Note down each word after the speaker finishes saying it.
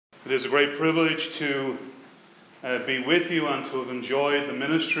It is a great privilege to be with you and to have enjoyed the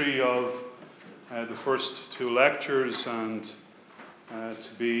ministry of the first two lectures and to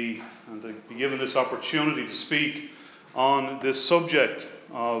be given this opportunity to speak on this subject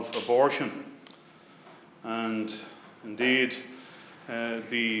of abortion. And indeed, as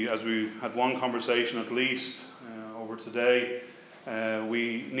we had one conversation at least over today,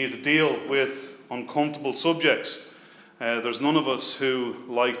 we need to deal with uncomfortable subjects. There's none of us who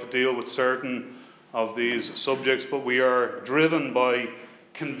like to deal with certain of these subjects, but we are driven by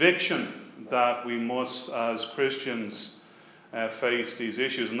conviction that we must, as Christians, face these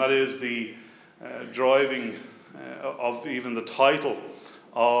issues. And that is the driving of even the title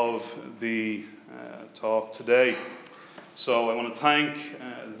of the talk today. So I want to thank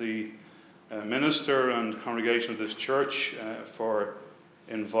the minister and congregation of this church for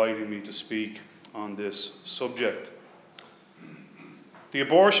inviting me to speak on this subject. The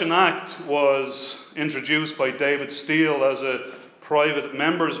Abortion Act was introduced by David Steele as a private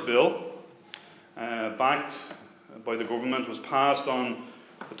member's bill, backed by the government, was passed on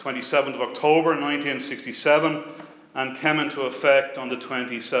the 27th of October 1967 and came into effect on the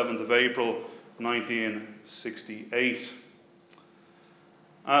 27th of April 1968.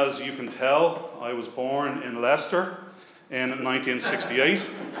 As you can tell, I was born in Leicester in 1968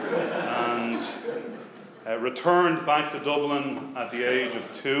 and returned back to Dublin at the age of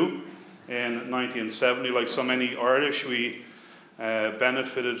 2 in 1970. Like so many Irish, we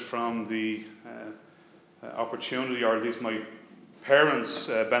benefited from the opportunity, or at least my parents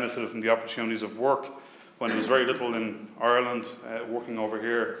benefited from the opportunities of work when there was very little in Ireland, working over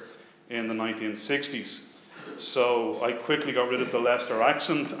here in the 1960s. So I quickly got rid of the Leicester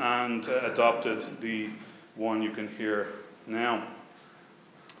accent and adopted the one you can hear now.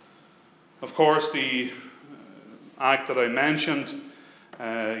 Of course, the act that I mentioned,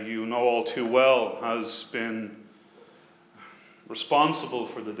 you know all too well, has been responsible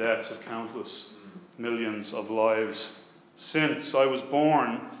for the deaths of countless millions of lives since. I was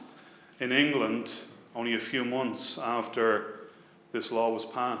born in England only a few months after this law was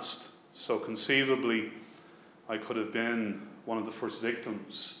passed. So conceivably, I could have been one of the first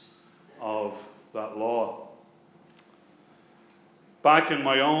victims of that law. Back in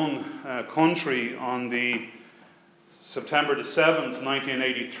my own country, on the September the 7th,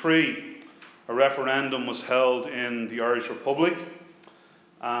 1983, a referendum was held in the Irish Republic,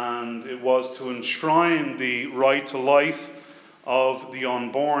 and it was to enshrine the right to life of the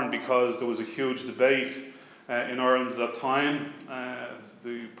unborn, because there was a huge debate in Ireland at that time.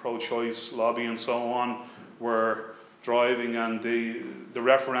 The pro-choice lobby and so on were driving, and the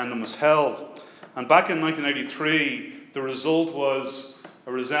referendum was held. And back in 1983, the result was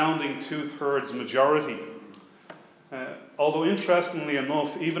a resounding 2/3 majority. Although interestingly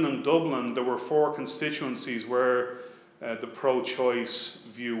enough, even in Dublin, there were 4 constituencies where the pro-choice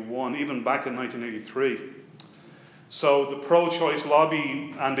view won, even back in 1983. So the pro-choice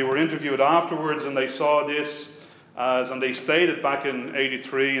lobby, and they were interviewed afterwards, and they saw this as, and they stated back in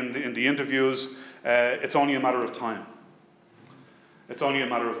 83 in the interviews, it's only a matter of time. It's only a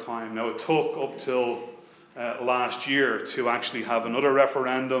matter of time. Now, it took up till last year to actually have another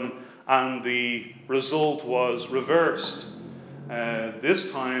referendum, and the result was reversed. This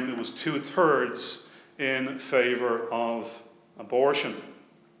time it was 2/3 in favour of abortion.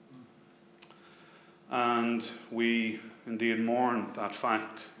 And we indeed mourn that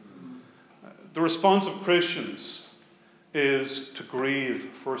fact. The response of Christians is to grieve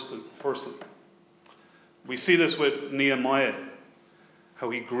firstly. We see this with Nehemiah, how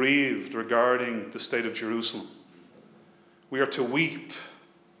he grieved regarding the state of Jerusalem. We are to weep.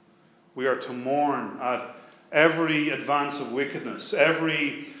 We are to mourn at every advance of wickedness,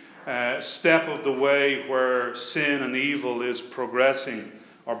 every step of the way where sin and evil is progressing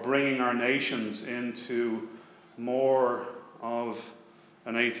or bringing our nations into more of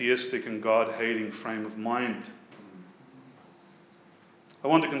an atheistic and God-hating frame of mind. I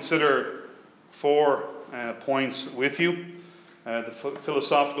want to consider 4 points with you. The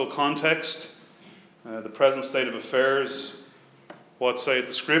philosophical context, the present state of affairs, what say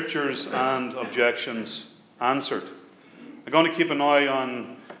the Scriptures, and objections answered. I'm going to keep an eye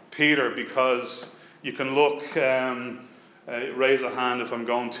on Peter, because you can look, raise a hand if I'm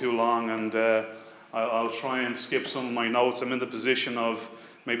going too long, and I'll try and skip some of my notes. I'm in the position of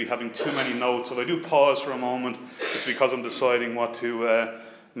maybe having too many notes. If I do pause for a moment, it's because I'm deciding what to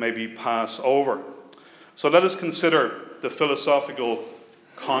maybe pass over. So let us consider the philosophical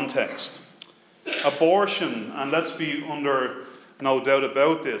context. Abortion, and let's be under no doubt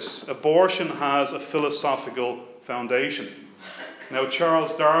about this, abortion has a philosophical foundation. Now,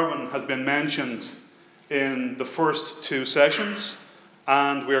 Charles Darwin has been mentioned in the first two sessions,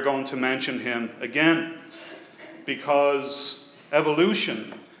 and we're going to mention him again, because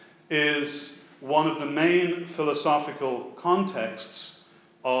evolution is one of the main philosophical contexts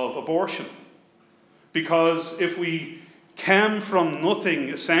of abortion. Because if we came from nothing,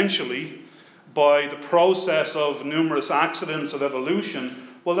 essentially, by the process of numerous accidents of evolution,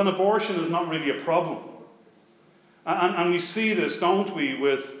 well, then abortion is not really a problem. And we see this, don't we,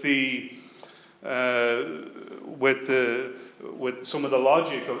 with some of the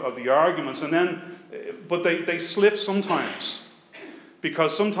logic of the arguments, but they slip sometimes,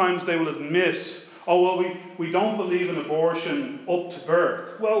 because sometimes they will admit, oh well, we don't believe in abortion up to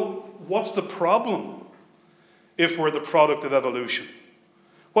birth. Well, what's the problem if we're the product of evolution?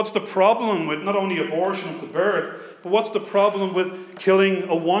 What's the problem with not only abortion up to birth, but what's the problem with killing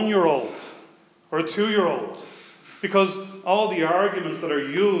a 1-year-old or a 2-year-old? Because all the arguments that are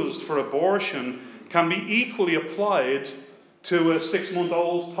used for abortion can be equally applied to a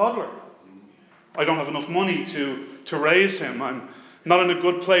 6-month-old toddler. I don't have enough money to raise him. I'm not in a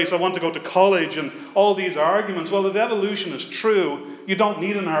good place. I want to go to college, and all these arguments. Well, if evolution is true, you don't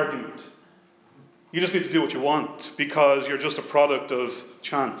need an argument. You just need to do what you want, because you're just a product of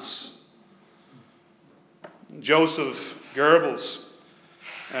chance. Joseph Goebbels,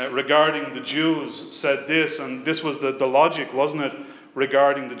 regarding the Jews, said this, and this was the logic, wasn't it,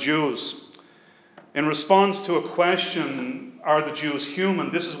 regarding the Jews. In response to a question, are the Jews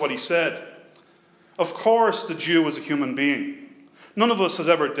human? This is what he said. Of course the Jew is a human being. None of us has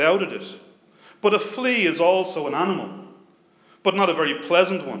ever doubted it. But a flea is also an animal, but not a very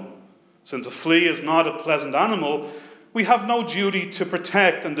pleasant one. Since a flea is not a pleasant animal, we have no duty to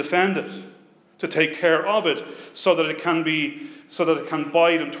protect and defend it, to take care of it, so that it can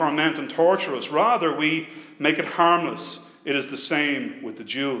bite and torment and torture us. Rather, we make it harmless. It is the same with the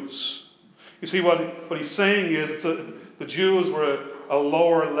Jews. You see, what he's saying is the Jews were a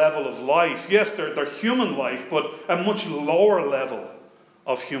lower level of life. Yes, they're human life, but a much lower level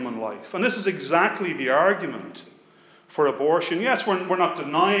of human life. And this is exactly the argument for abortion. Yes, we're not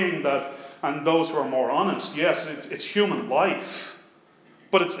denying that, and those who are more honest, yes, it's human life,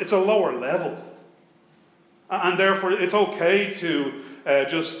 but it's a lower level. And therefore, it's okay to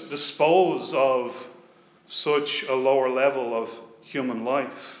just dispose of such a lower level of human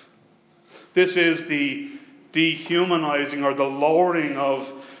life. This is the dehumanizing, or the lowering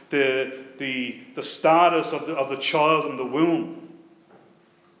of the status of the child in the womb.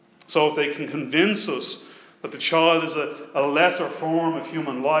 So if they can convince us that the child is a lesser form of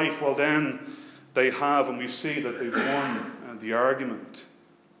human life, well then they have, and we see that they've won the argument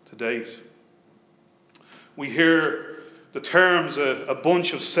to date. We hear the terms a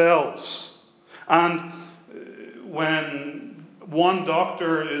bunch of cells. And when one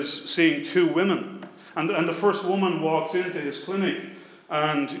doctor is seeing two women, and the first woman walks into his clinic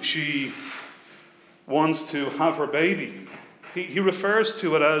and she wants to have her baby, he refers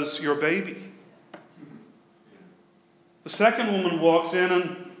to it as your baby. The second woman walks in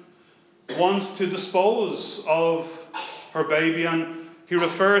and wants to dispose of her baby, and he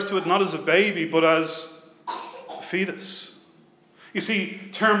refers to it not as a baby, but as a fetus. You see,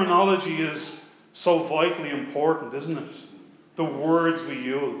 terminology is so vitally important, isn't it? The words we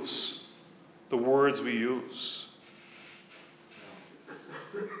use. The words we use.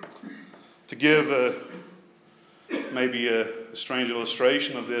 To give maybe a strange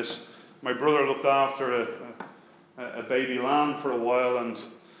illustration of this, my brother looked after a baby lamb for a while, and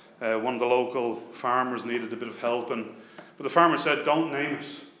one of the local farmers needed a bit of help, but the farmer said, don't name it,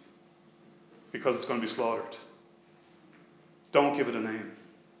 because it's going to be slaughtered. Don't give it a name,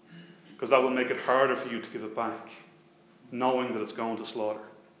 because that will make it harder for you to give it back, knowing that it's going to slaughter.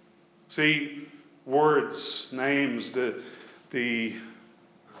 See, words, names, the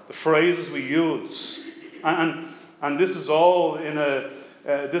phrases we use, and this is all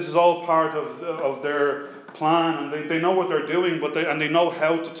this is all part of their plan, and they know what they're doing, and they know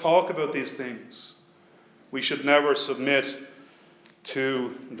how to talk about these things. We should never submit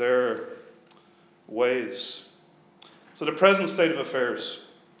to their ways. So the present state of affairs,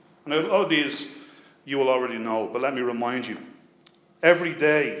 and a lot of these you will already know, but let me remind you. Every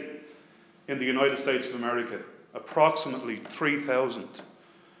day in the United States of America, approximately 3,000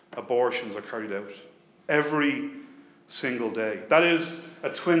 abortions are carried out. Every single day. That is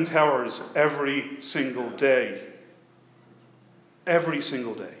at Twin Towers every single day. Every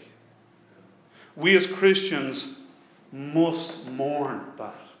single day. We as Christians must mourn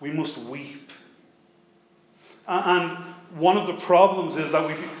that. We must weep. And one of the problems is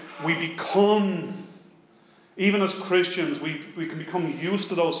that we become Even as Christians, we can become used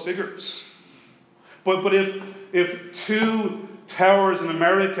to those figures. But if 2 towers in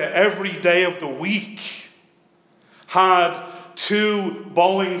America every day of the week had 2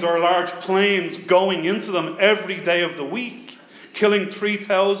 Boeings or large planes going into them every day of the week, killing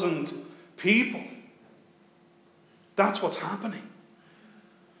 3,000 people, that's what's happening.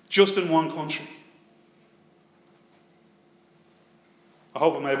 Just in one country. I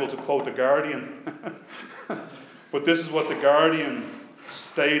hope I'm able to quote The Guardian. But this is what The Guardian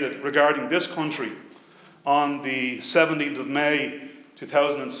stated regarding this country on the 17th of May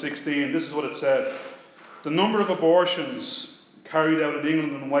 2016. This is what it said. The number of abortions carried out in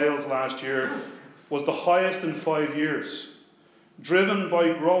England and Wales last year was the highest in 5 years, driven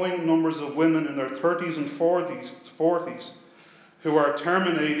by growing numbers of women in their 30s and 40s who are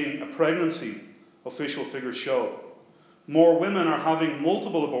terminating a pregnancy, official figures show. More women are having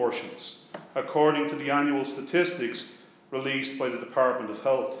multiple abortions, according to the annual statistics released by the Department of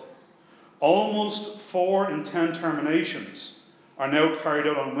Health. Almost 4 in 10 terminations are now carried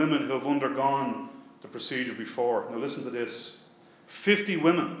out on women who have undergone the procedure before. Now listen to this. 50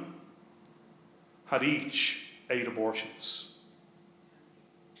 women had each 8 abortions.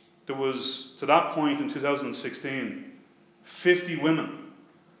 There was, to that point in 2016, 50 women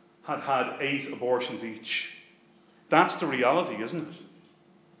had had 8 abortions each. That's the reality, isn't it?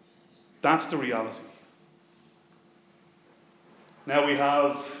 That's the reality. Now we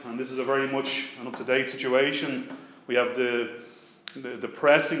have, and this is a very much an up-to-date situation, we have the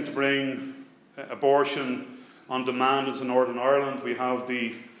pressing to bring abortion on demand into Northern Ireland. We have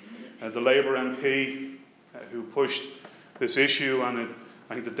the Labour MP who pushed this issue, and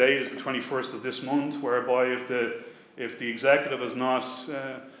I think the date is the 21st of this month, whereby if the executive has not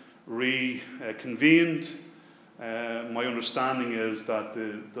reconvened, my understanding is that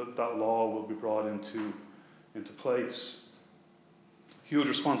that law will be brought into place. Huge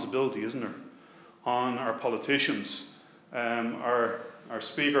responsibility, isn't there, on our politicians. Our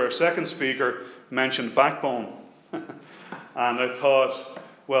second speaker, mentioned backbone, and I thought,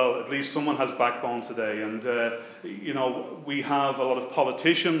 well, at least someone has backbone today. And we have a lot of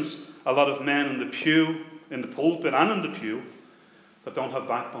politicians, a lot of men in the pew, in the pulpit, and in the pew that don't have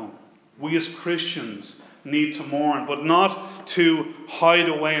backbone. We as Christians need to mourn, but not to hide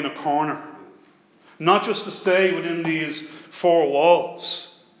away in a corner. Not just to stay within these 4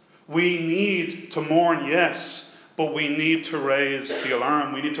 walls. We need to mourn, yes, but we need to raise the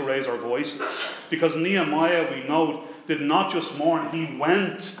alarm. We need to raise our voices. Because Nehemiah, we know, did not just mourn. He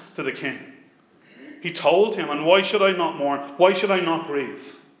went to the king. He told him, and why should I not mourn? Why should I not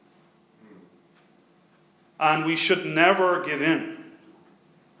grieve? And we should never give in.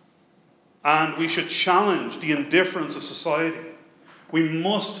 And we should challenge the indifference of society. We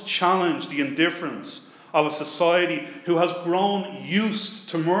must challenge the indifference of a society who has grown used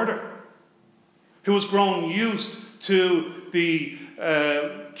to murder, who has grown used to the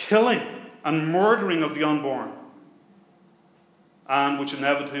killing and murdering of the unborn, and which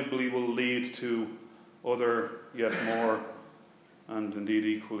inevitably will lead to other, yet more, and indeed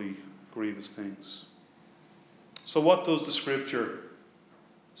equally grievous things. So what does the Scripture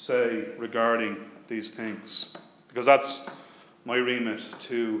say regarding these things? Because that's my remit,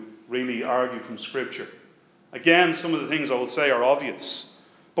 to really argue from Scripture. Again, some of the things I will say are obvious,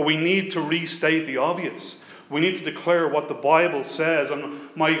 but we need to restate the obvious. We need to declare what the Bible says. And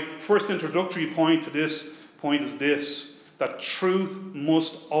my first introductory point to this point is this, that truth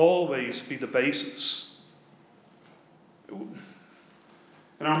must always be the basis.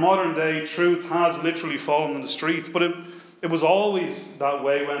 In our modern day, truth has literally fallen in the streets, but it was always that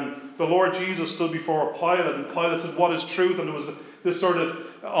way. When the Lord Jesus stood before Pilate, and Pilate said, "What is truth?" And there was this sort of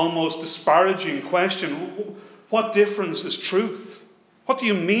almost disparaging question. What difference is truth? What do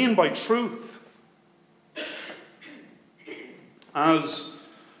you mean by truth? As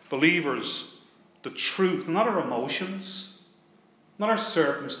believers, the truth, not our emotions, not our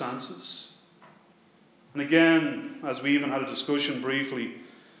circumstances. And again, as we even had a discussion briefly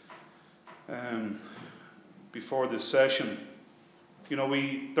before this session,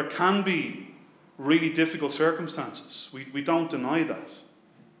 there can be really difficult circumstances. We don't deny that.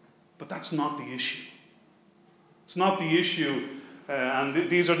 But that's not the issue. It's not the issue. And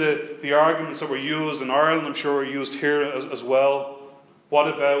these are the arguments that were used in Ireland, I'm sure were used here as well. What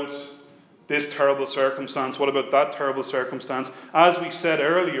about this terrible circumstance? What about that terrible circumstance? As we said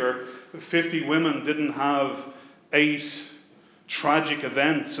earlier, 50 women didn't have 8 tragic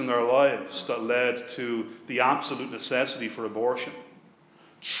events in their lives that led to the absolute necessity for abortion.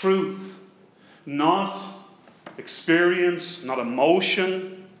 Truth, not experience, not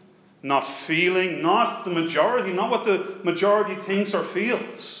emotion, not feeling, not the majority, not what the majority thinks or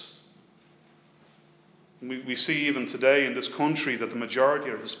feels. We see even today in this country that the majority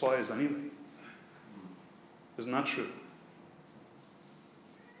are despised anyway. Isn't that true?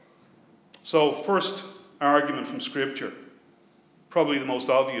 So, first argument from Scripture, probably the most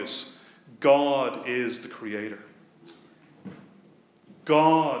obvious: God is the Creator.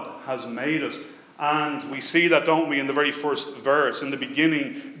 God has made us. And we see that, don't we, in the very first verse. In the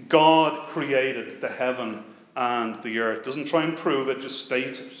beginning, God created the heaven and the earth. Doesn't try and prove it, just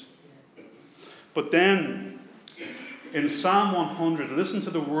states it. But then, in Psalm 100, listen to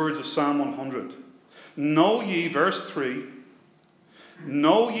the words of Psalm 100. Know ye, verse 3,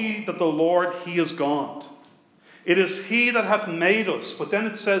 know ye that the Lord, He is God. It is He that hath made us. But then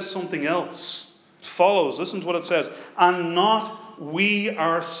it says something else. It follows. Listen to what it says. And not we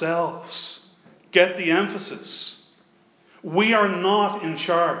ourselves. Get the emphasis. We are not in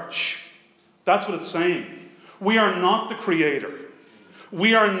charge. That's what it's saying. We are not the creator.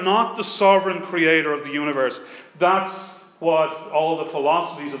 We are not the sovereign creator of the universe. That's what all the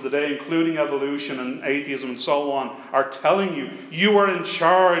philosophies of the day, including evolution and atheism and so on, are telling you. You are in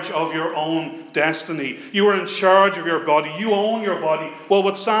charge of your own destiny. You are in charge of your body. You own your body. Well,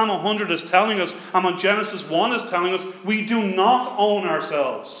 what Psalm 100 is telling us, and what Genesis 1 is telling us, we do not own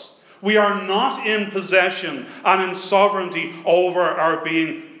ourselves. We are not in possession and in sovereignty over our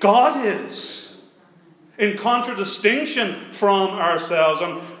being. God is. In contradistinction from ourselves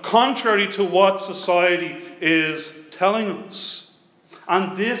and contrary to what society is telling us.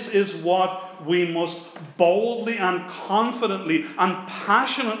 And this is what we must boldly and confidently and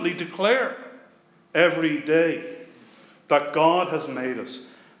passionately declare every day, that God has made us.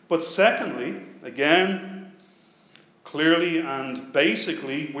 But secondly, again, clearly and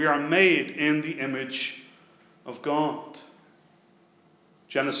basically, we are made in the image of God.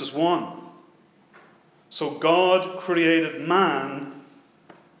 Genesis 1. So God created man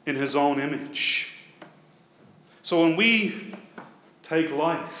in His own image. So when we take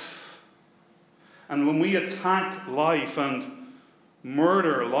life, and when we attack life and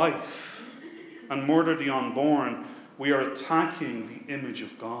murder life, and murder the unborn, we are attacking the image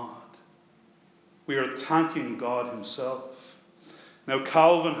of God. We are attacking God Himself. Now,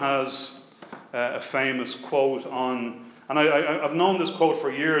 Calvin has a famous quote on, and I've known this quote for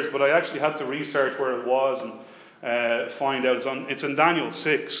years, but I actually had to research where it was and find out. It's in Daniel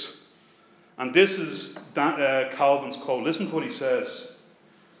 6. And this is Calvin's quote. Listen to what he says.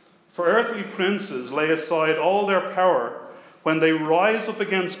 For earthly princes lay aside all their power when they rise up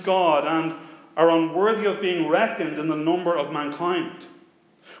against God and are unworthy of being reckoned in the number of mankind.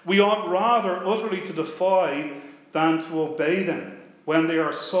 We ought rather utterly to defy than to obey them when they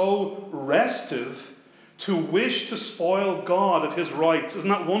are so restive to wish to spoil God of His rights. Isn't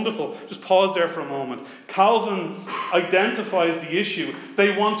that wonderful? Just pause there for a moment. Calvin identifies the issue.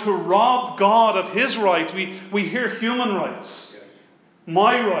 They want to rob God of His rights. We hear human rights,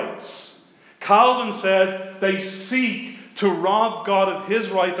 my rights. Calvin says they seek to rob God of His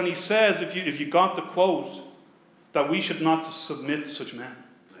rights, and he says, if you got the quote, that we should not submit to such men.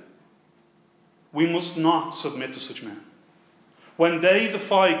 We must not submit to such men. When they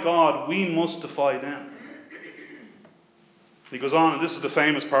defy God, we must defy them. He goes on, and this is the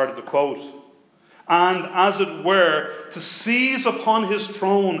famous part of the quote. And as it were, to seize upon His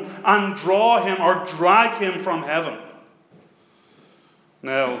throne and draw Him or drag Him from heaven.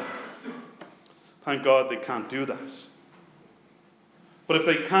 Now, thank God they can't do that. But if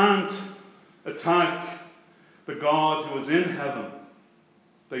they can't attack the God who is in heaven,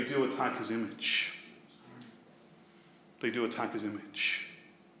 they do attack His image. They do attack His image.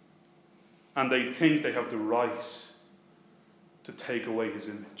 And they think they have the right to take away His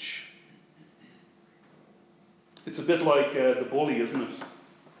image. It's a bit like the bully, isn't it?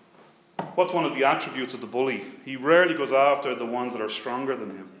 What's one of the attributes of the bully? He rarely goes after the ones that are stronger than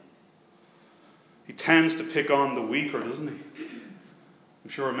him. He tends to pick on the weaker, doesn't he? I'm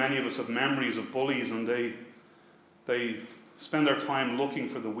sure many of us have memories of bullies, and they spend their time looking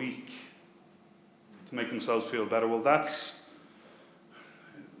for the weak to make themselves feel better. Well,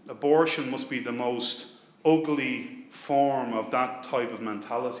 abortion must be the most ugly form of that type of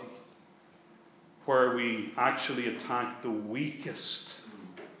mentality, where we actually attack the weakest,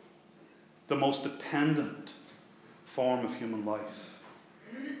 the most dependent form of human life.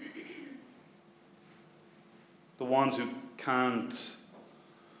 The ones who can't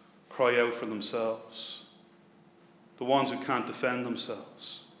cry out for themselves. The ones who can't defend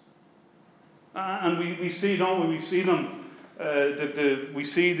themselves. And we see, don't we? We see them. We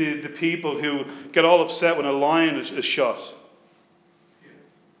see the people who get all upset when a lion is shot.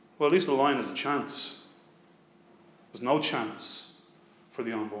 well, at least the lion has a chance. There's no chance for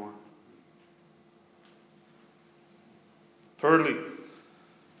the unborn. Thirdly,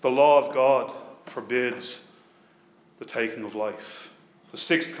 the law of God forbids the taking of life. The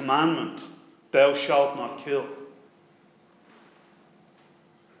sixth commandment, thou shalt not kill.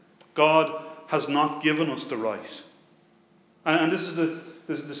 God has not given us the right. And this is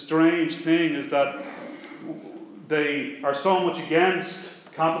the strange thing, is that they are so much against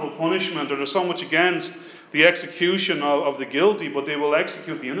capital punishment, or they're so much against the execution of the guilty, but they will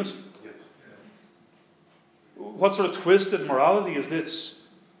execute the innocent. What sort of twisted morality is this?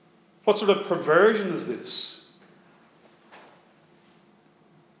 What sort of perversion is this?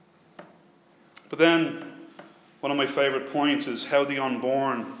 But then, one of my favourite points is how the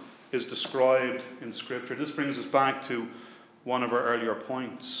unborn is described in Scripture. This brings us back to one of our earlier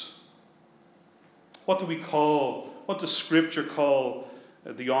points. What does Scripture call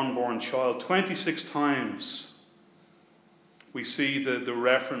the unborn child? 26 times we see the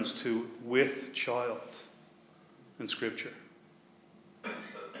reference to with child in Scripture.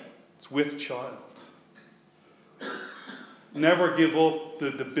 It's with child. Never give up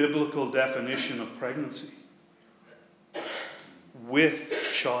the biblical definition of pregnancy. With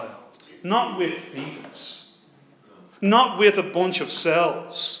child. Not with fetus. Not with a bunch of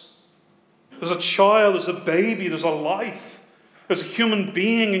cells. There's a child, there's a baby, there's a life. There's a human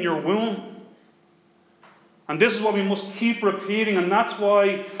being in your womb. And this is what we must keep repeating, and that's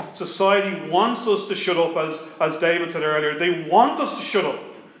why society wants us to shut up, as David said earlier. They want us to shut up.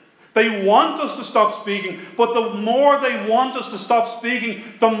 They want us to stop speaking. But the more they want us to stop speaking,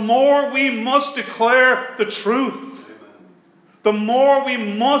 the more we must declare the truth. The more we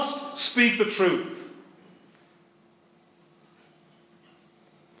must speak the truth.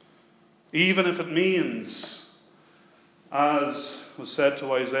 Even if it means, as was said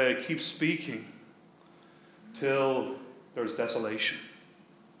to Isaiah, keep speaking till there's desolation.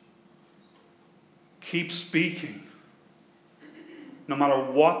 Keep speaking, no matter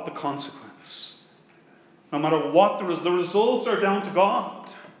what the consequence. No matter what the results are down to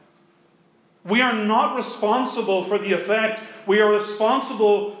God. We are not responsible for the effect. We are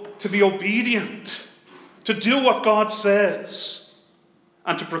responsible to be obedient, to do what God says,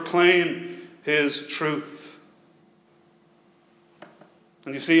 and to proclaim His truth.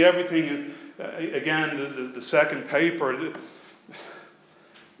 And you see everything, again, the second paper,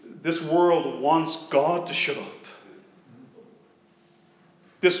 this world wants God to shut up.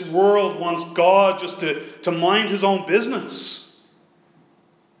 This world wants God just to mind His own business.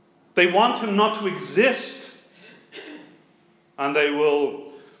 They want Him not to exist. And they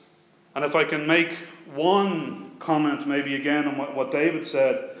will, and if I can make one comment maybe again on what David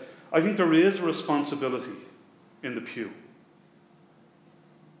said, I think there is a responsibility in the pew.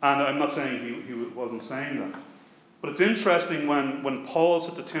 And I'm not saying he wasn't saying that. But it's interesting when Paul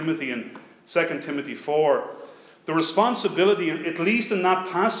said to Timothy in 2 Timothy 4, the responsibility, at least in that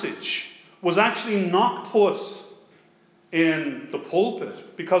passage, was actually not put in the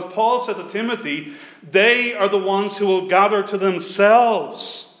pulpit. Because Paul said to Timothy, they are the ones who will gather to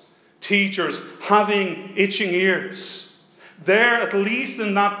themselves teachers having itching ears. There, at least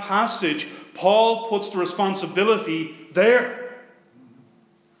in that passage, Paul puts the responsibility there.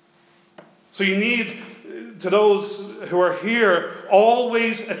 So you need, to those who are here,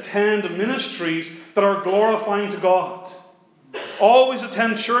 always attend ministries that are glorifying to God. Always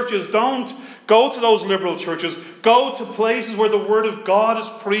attend churches. Don't go to those liberal churches. Go to places where the Word of God is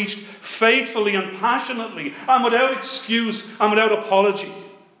preached faithfully and passionately and without excuse and without apology.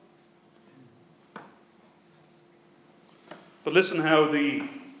 But listen to how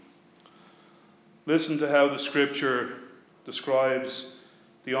the Scripture describes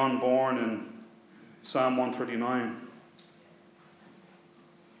the unborn in Psalm 139.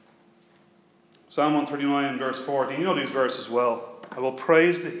 Psalm 139 verse 40. You know these verses well. I will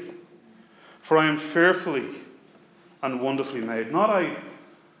praise thee, for I am fearfully and wonderfully made. Not I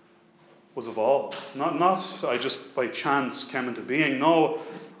was evolved. Not I just by chance came into being. No,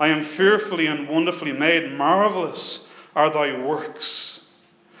 I am fearfully and wonderfully made. Marvelous are thy works,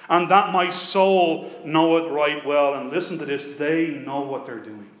 and that my soul knoweth right well. And listen to this, they know what they're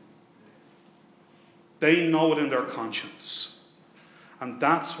doing. They know it in their conscience. And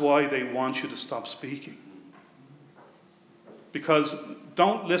that's why they want you to stop speaking. Because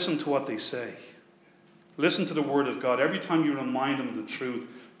don't listen to what they say. Listen to the Word of God. Every time you remind them of the truth,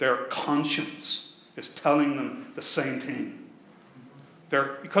 their conscience is telling them the same thing.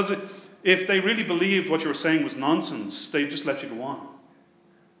 Because if they really believed what you were saying was nonsense, they'd just let you go on.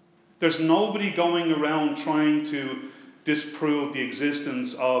 There's nobody going around trying to disprove the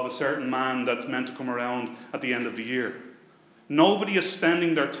existence of a certain man that's meant to come around at the end of the year. Nobody is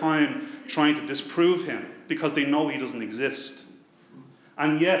spending their time trying to disprove him because they know he doesn't exist.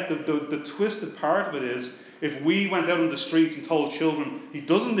 And yet the twisted part of it is, if we went out on the streets and told children he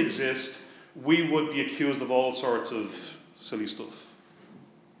doesn't exist, we would be accused of all sorts of silly stuff.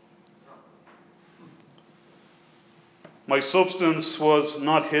 My substance was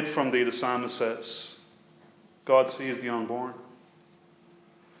not hid from thee, the psalmist says. God sees the unborn.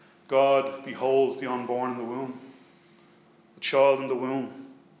 God beholds the unborn in the womb, the child in the womb.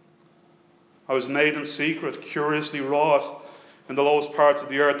 I was made in secret, curiously wrought in the lowest parts of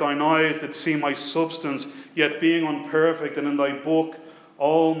the earth. Thine eyes did see my substance, yet being unperfect, and in thy book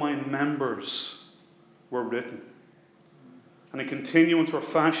all my members were written. And in continuance were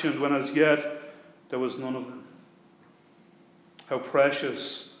fashioned, when as yet there was none of them. How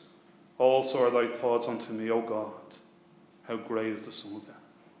precious also are thy thoughts unto me, O God. How great is the sum of them.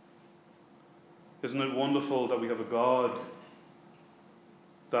 Isn't it wonderful that we have a God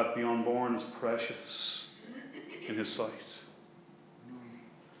that the unborn is precious in his sight?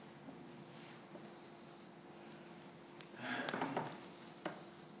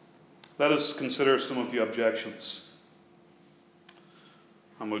 Let us consider some of the objections.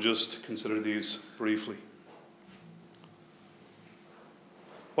 And we'll just consider these briefly.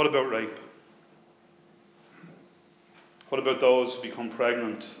 What about rape? What about those who become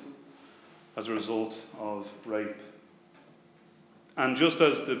pregnant as a result of rape? And just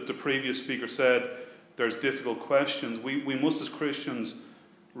as the previous speaker said, there's difficult questions. We must, as Christians,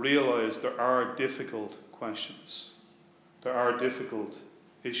 realize there are difficult questions. There are difficult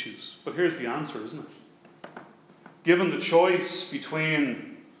issues. But here's the answer, isn't it? Given the choice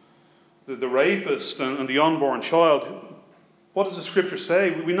between the rapist and the unborn child, what does the scripture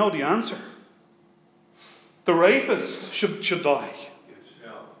say? We know the answer. The rapist should die.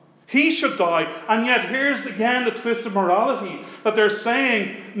 He should die. And yet here's again the twisted morality, that they're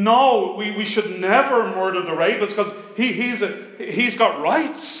saying, no, we should never murder the rapist because he's got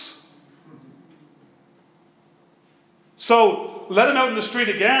rights. So let him out in the street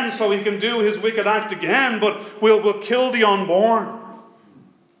again so he can do his wicked act again, but we'll kill the unborn.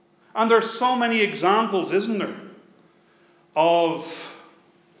 And there's so many examples, isn't there, of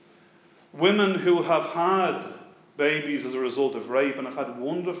women who have had babies as a result of rape and have had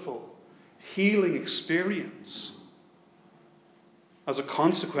wonderful healing experience as a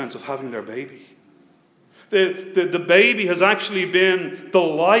consequence of having their baby. The baby has actually been the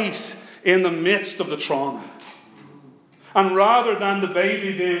light in the midst of the trauma. And rather than the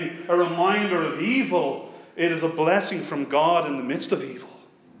baby being a reminder of evil, it is a blessing from God in the midst of evil.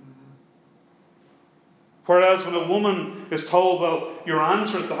 Whereas when a woman is told, well, your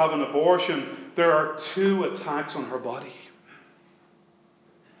answer is to have an abortion, there are 2 attacks on her body.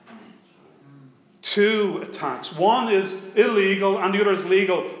 2 attacks. One is illegal and the other is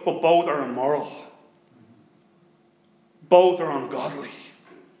legal, but both are immoral. Both are ungodly.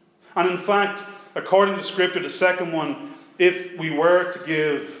 And in fact, according to Scripture, the second one, if we were to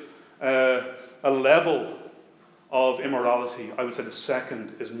give a level of immorality, I would say the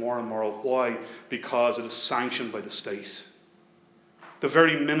second is more immoral. Why? Because it is sanctioned by the state. The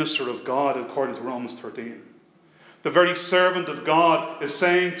very minister of God, according to Romans 13. The very servant of God is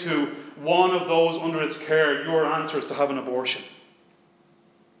saying to one of those under its care, your answer is to have an abortion.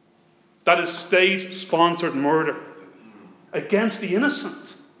 That is state-sponsored murder against the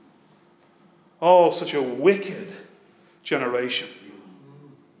innocent. Oh, such a wicked generation.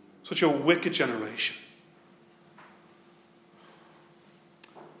 Such a wicked generation.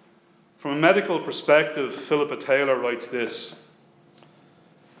 From a medical perspective, Philippa Taylor writes this: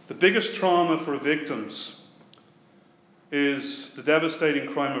 the biggest trauma for victims is the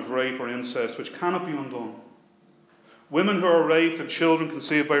devastating crime of rape or incest, which cannot be undone. Women who are raped and children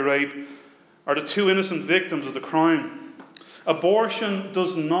conceived by rape are the 2 innocent victims of the crime. Abortion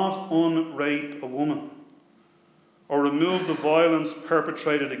does not unrape a woman or remove the violence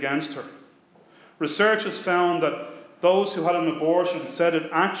perpetrated against her. Research has found that those who had an abortion said it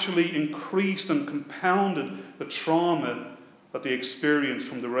actually increased and compounded the trauma that they experienced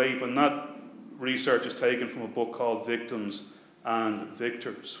from the rape. And that research is taken from a book called Victims and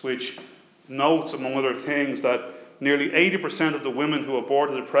Victors, which notes, among other things, that nearly 80% of the women who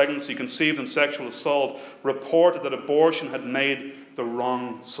aborted a pregnancy conceived in sexual assault reported that abortion had made the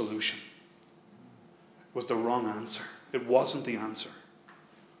wrong solution. It was the wrong answer. It wasn't the answer.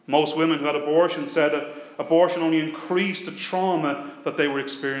 Most women who had abortion said that abortion only increased the trauma that they were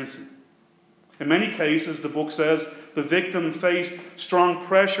experiencing. In many cases, the book says, the victim faced strong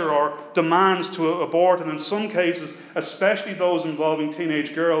pressure or demands to abort, and in some cases, especially those involving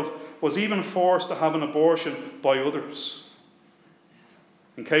teenage girls, was even forced to have an abortion by others.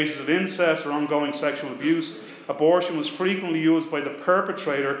 In cases of incest or ongoing sexual abuse, abortion was frequently used by the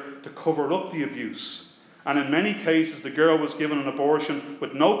perpetrator to cover up the abuse. And in many cases, the girl was given an abortion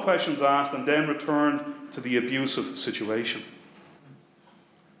with no questions asked and then returned to the abusive situation.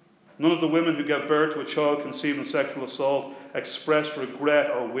 None of the women who gave birth to a child conceived in sexual assault expressed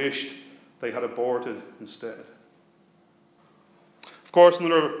regret or wished they had aborted instead. Of course,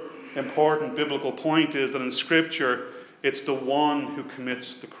 another important biblical point is that in Scripture, it's the one who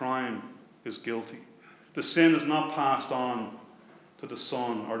commits the crime is guilty. The sin is not passed on to the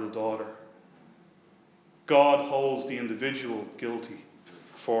son or the daughter. God holds the individual guilty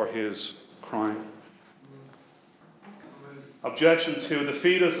for his crime. Objection 2. The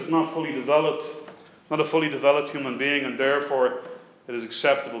fetus is not fully developed, not a fully developed human being, and therefore it is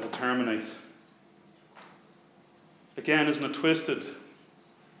acceptable to terminate. Again, isn't it twisted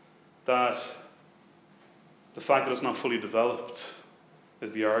that the fact that it's not fully developed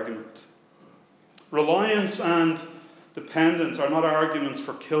is the argument? Reliance and dependence are not arguments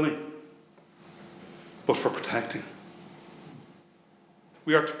for killing, but for protecting.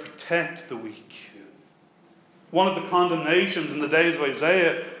 We are to protect the weak. One of the condemnations in the days of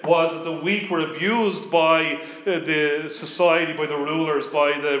Isaiah was that the weak were abused by the society, by the rulers,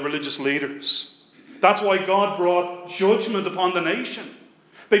 by the religious leaders. That's why God brought judgment upon the nation.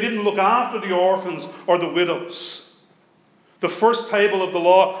 They didn't look after the orphans or the widows. The first table of the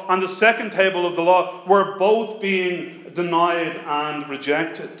law and the second table of the law were both being denied and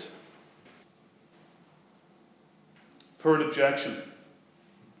rejected. Third objection.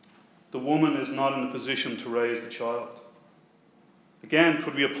 The woman is not in a position to raise the child. Again,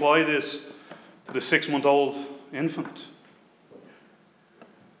 could we apply this to the 6-month-old infant?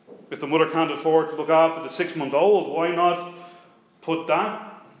 If the mother can't afford to look after the 6-month-old, why not put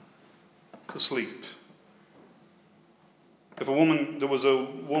that to sleep? If there was a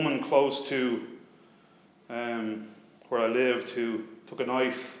woman close to where I lived who took a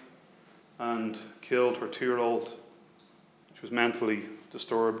knife and killed her 2-year-old. She was mentally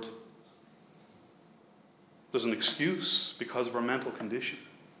disturbed. There's an excuse because of her mental condition.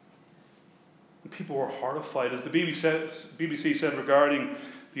 And people were horrified. As the BBC said regarding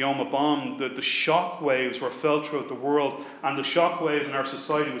the Oma bomb, that the shock waves were felt throughout the world, and the shock wave in our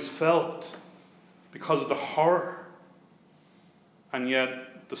society was felt because of the horror. And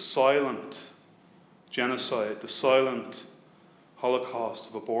yet the silent genocide, the silent holocaust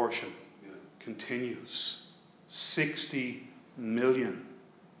of abortion continues. 60 million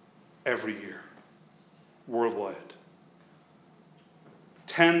every year. Worldwide.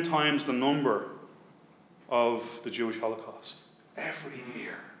 10 times the number of the Jewish Holocaust. Every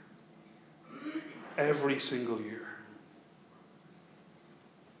year. Every single year.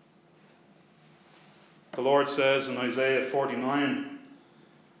 The Lord says in Isaiah 49,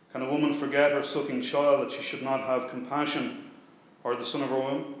 can a woman forget her sucking child that she should not have compassion, or the son of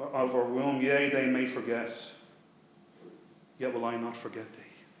her womb? Yea, they may forget. Yet will I not forget thee.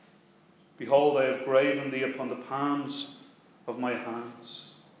 Behold, I have graven thee upon the palms of my hands.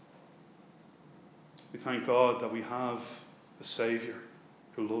 We thank God that we have a Saviour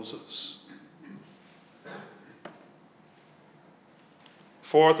who loves us.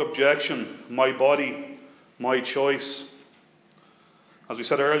 Fourth objection, my body, my choice. As we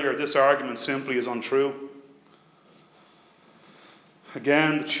said earlier, this argument simply is untrue.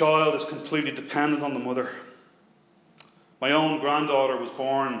 Again, the child is completely dependent on the mother. My own granddaughter was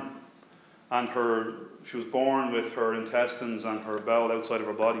born, and she was born with her intestines and her bowel outside of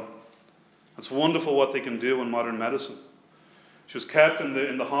her body. It's wonderful what they can do in modern medicine. She was kept in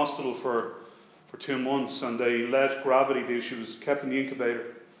the hospital for 2 months, and they let gravity do. She was kept in the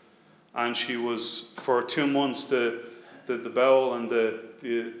incubator, and she was for 2 months the bowel and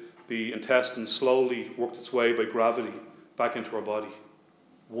the intestine slowly worked its way by gravity back into her body.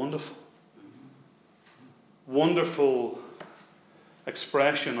 Wonderful. Wonderful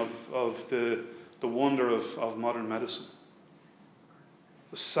expression of the wonder of modern medicine.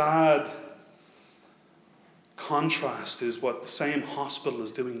 The sad contrast is what the same hospital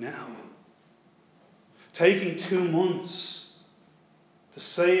is doing now. Taking 2 months to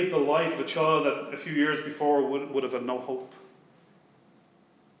save the life of a child that a few years before would have had no hope.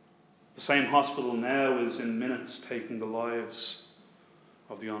 The same hospital now is in minutes taking the lives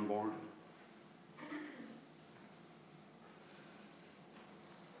of the unborn.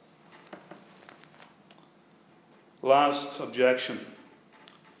 Last objection.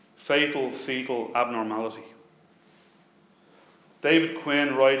 fatal fetal abnormality. David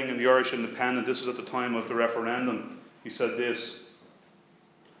Quinn, writing in the Irish Independent, this was at the time of the referendum, he said this: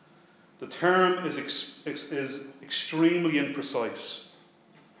 "The term is extremely imprecise,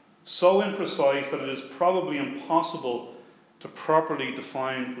 so imprecise that it is probably impossible to properly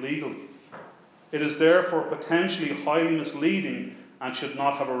define legally. It is therefore potentially highly misleading and should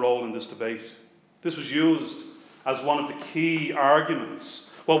not have a role in this debate." This was used as one of the key arguments.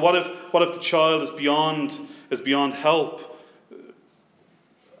 Well, what if the child is beyond help?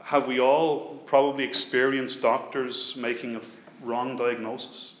 Have we all probably experienced doctors making a wrong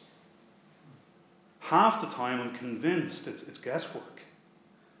diagnosis? Half the time I'm convinced it's guesswork.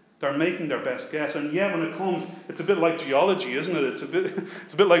 They're making their best guess, and yet when it comes, it's a bit like geology, isn't it? It's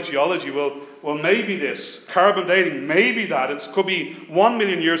a bit like geology. Well, maybe this carbon dating, maybe that. It could be 1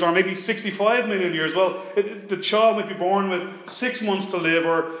 million years, or maybe 65 million years. Well, the child might be born with 6 months to live,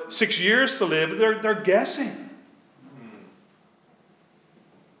 or 6 years to live. They're guessing.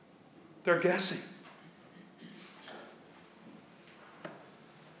 They're guessing.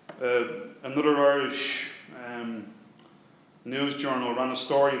 Another Irish news journal ran a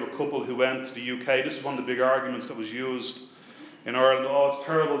story of a couple who went to the UK. This is one of the big arguments that was used in Ireland. Oh, it's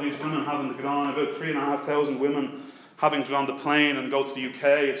terrible, these women having to get on, about 3,500 women having to get on the plane and go to the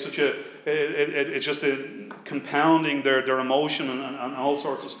UK. It's just compounding their emotion and all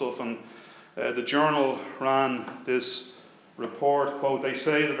sorts of stuff. And the journal ran this report, quote, "They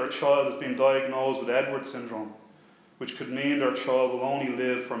say that their child has been diagnosed with Edwards syndrome, which could mean their child will only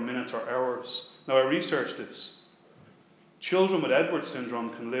live for minutes or hours." Now, I researched this. Children with Edwards syndrome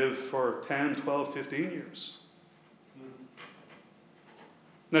can live for 10, 12, 15 years.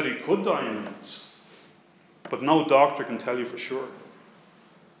 Now, they could die in minutes, but no doctor can tell you for sure.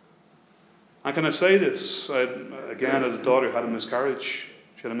 And can I say this? Again, I had a daughter who had a miscarriage.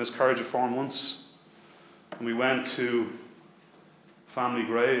 She had a miscarriage at 4 months. And we went to family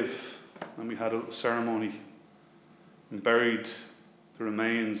grave, and we had a ceremony and buried the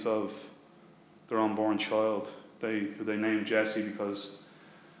remains of their unborn child. Who they named Jesse because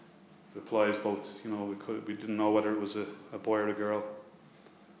it applies both, we didn't know whether it was a boy or a girl.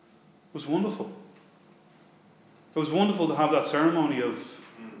 It was wonderful. It was wonderful to have that ceremony of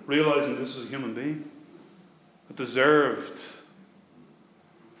realizing this was a human being that deserved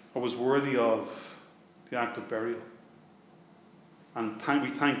or was worthy of the act of burial. And we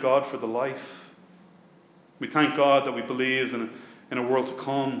thank God for the life. We thank God that we believe in a world to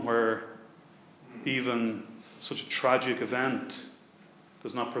come where even such a tragic event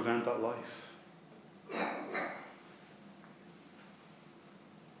does not prevent that life.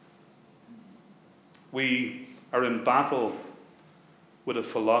 We are in battle with a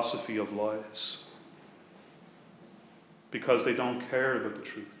philosophy of lies because they don't care about the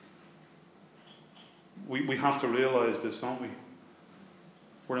truth. We have to realize this, don't we?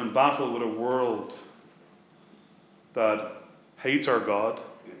 We're in battle with a world that hates our God,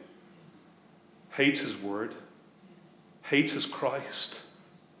 hates His Word, hates His Christ,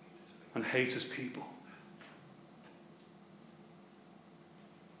 and hates His people.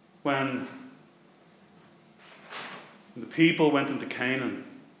 When the people went into Canaan,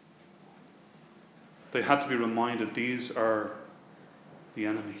 they had to be reminded these are the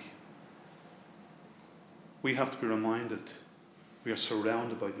enemy. We have to be reminded we are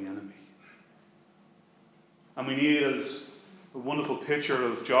surrounded by the enemy. And we need, as a wonderful picture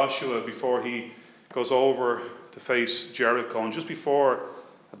of Joshua before he goes over to face Jericho. And just before,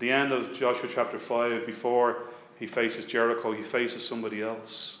 at the end of Joshua chapter 5, before he faces Jericho, he faces somebody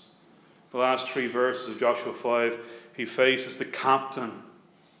else. The last 3 verses of Joshua 5, he faces the captain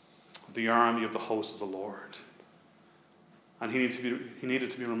of the army of the host of the Lord. And he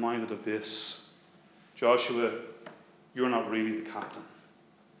needed to be reminded of this. Joshua, you're not really the captain.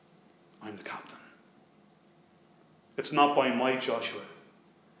 I'm the captain. It's not by might, Joshua.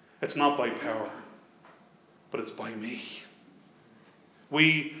 It's not by power. But it's by me.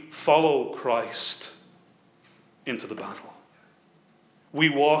 We follow Christ into the battle. We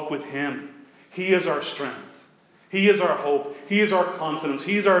walk with Him. He is our strength. He is our hope. He is our confidence.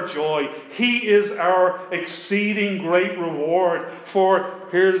 He is our joy. He is our exceeding great reward. For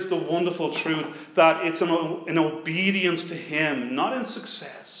here's the wonderful truth, that it's in obedience to Him, not in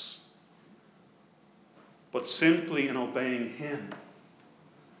success, but simply in obeying Him,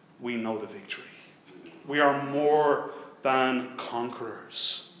 we know the victory. We are more than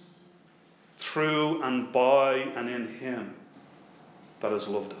conquerors through and by and in Him that has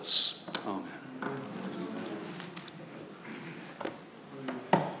loved us. Amen.